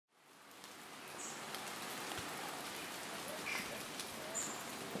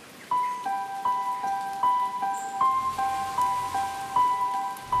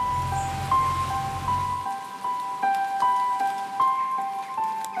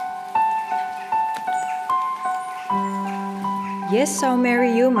Yes, I'll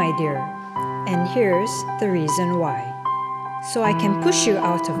marry you, my dear. And here's the reason why. So I can push you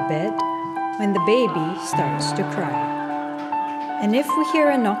out of bed when the baby starts to cry. And if we hear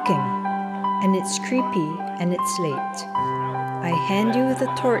a knocking, and it's creepy and it's late, I hand you the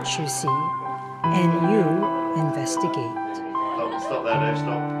torch, you see, and you investigate. Stop there, no,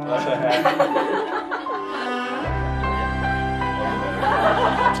 stop.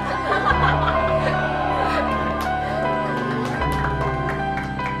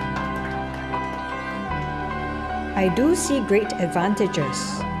 I do see great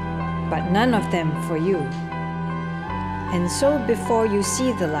advantages, but none of them for you. And so before you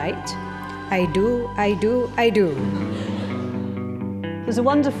see the light, I do. There's a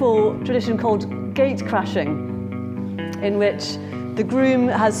wonderful tradition called gate crashing, in which the groom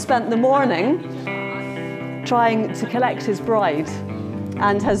has spent the morning trying to collect his bride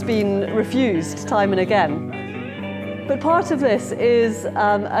and has been refused time and again. But part of this is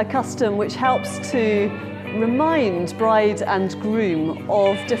a custom which helps to remind bride and groom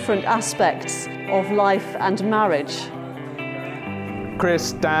of different aspects of life and marriage.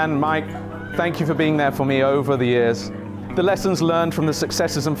 Chris, Dan, Mike, thank you for being there for me over the years. The lessons learned from the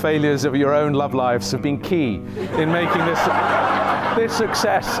successes and failures of your own love lives have been key in making this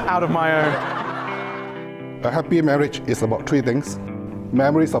success out of my own. A happy marriage is about three things: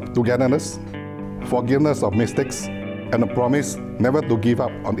 memories of togetherness, forgiveness of mistakes, and a promise never to give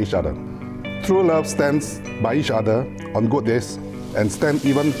up on each other. True love stands by each other on good days and stands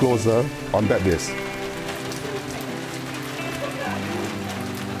even closer on bad days.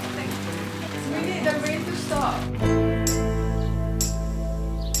 We need the rain to stop.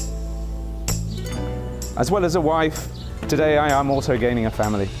 As well as a wife, today I am also gaining a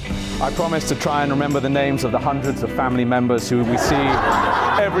family. I promise to try and remember the names of the hundreds of family members who we see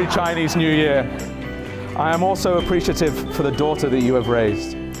every Chinese New Year. I am also appreciative for the daughter that you have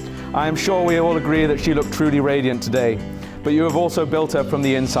raised. I am sure we all agree that she looked truly radiant today, but you have also built her from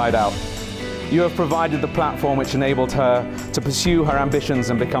the inside out. You have provided the platform which enabled her to pursue her ambitions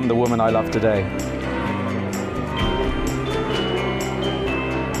and become the woman I love today.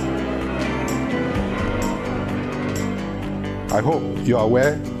 I hope you are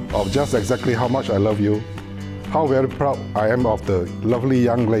aware of just exactly how much I love you, how very proud I am of the lovely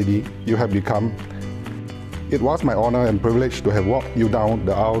young lady you have become. It was my honor and privilege to have walked you down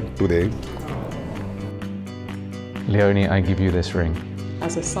the aisle today. Leonie, I give you this ring.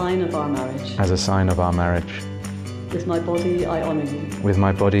 As a sign of our marriage. As a sign of our marriage. With my body, I honour you. With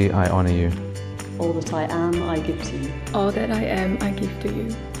my body, I honour you. All that I am, I give to you. All that I am, I give to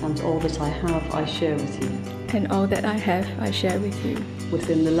you. And all that I have, I share with you. And all that I have, I share with you.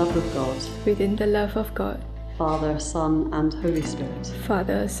 Within the love of God. Within the love of God. Father, Son, and Holy Spirit.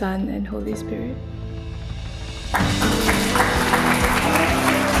 Father, Son, and Holy Spirit.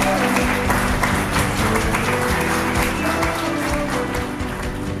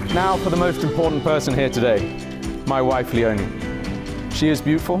 Now for the most important person here today, my wife Leonie. She is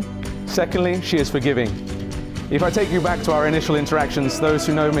beautiful. Secondly, she is forgiving. If I take you back to our initial interactions, those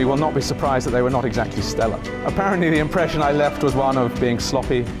who know me will not be surprised that they were not exactly stellar. Apparently the impression I left was one of being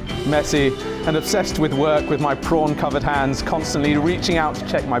sloppy, messy, and obsessed with work with my prawn-covered hands, constantly reaching out to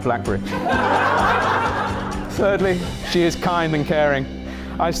check my BlackBerry. Thirdly, she is kind and caring.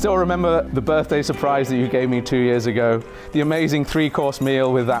 I still remember the birthday surprise that you gave me 2 years ago, the amazing 3-course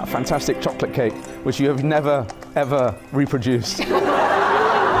meal with that fantastic chocolate cake, which you have never, ever reproduced.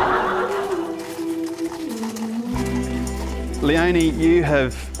 Leonie, you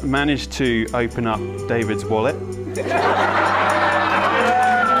have managed to open up David's wallet.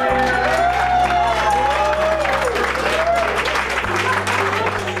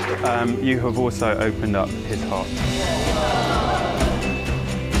 You have also opened up his heart.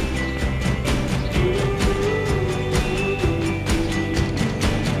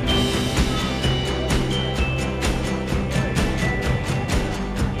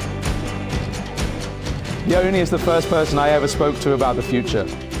 Leonie is the first person I ever spoke to about the future.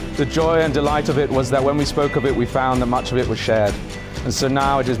 The joy and delight of it was that when we spoke of it, we found that much of it was shared. And so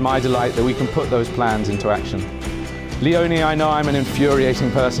now it is my delight that we can put those plans into action. Leonie, I know I'm an infuriating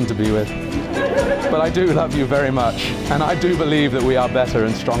person to be with, but I do love you very much, and I do believe that we are better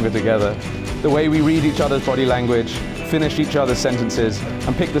and stronger together. The way we read each other's body language, finish each other's sentences,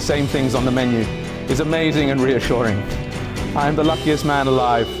 and pick the same things on the menu is amazing and reassuring. I am the luckiest man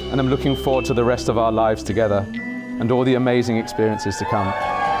alive, and I'm looking forward to the rest of our lives together and all the amazing experiences to come.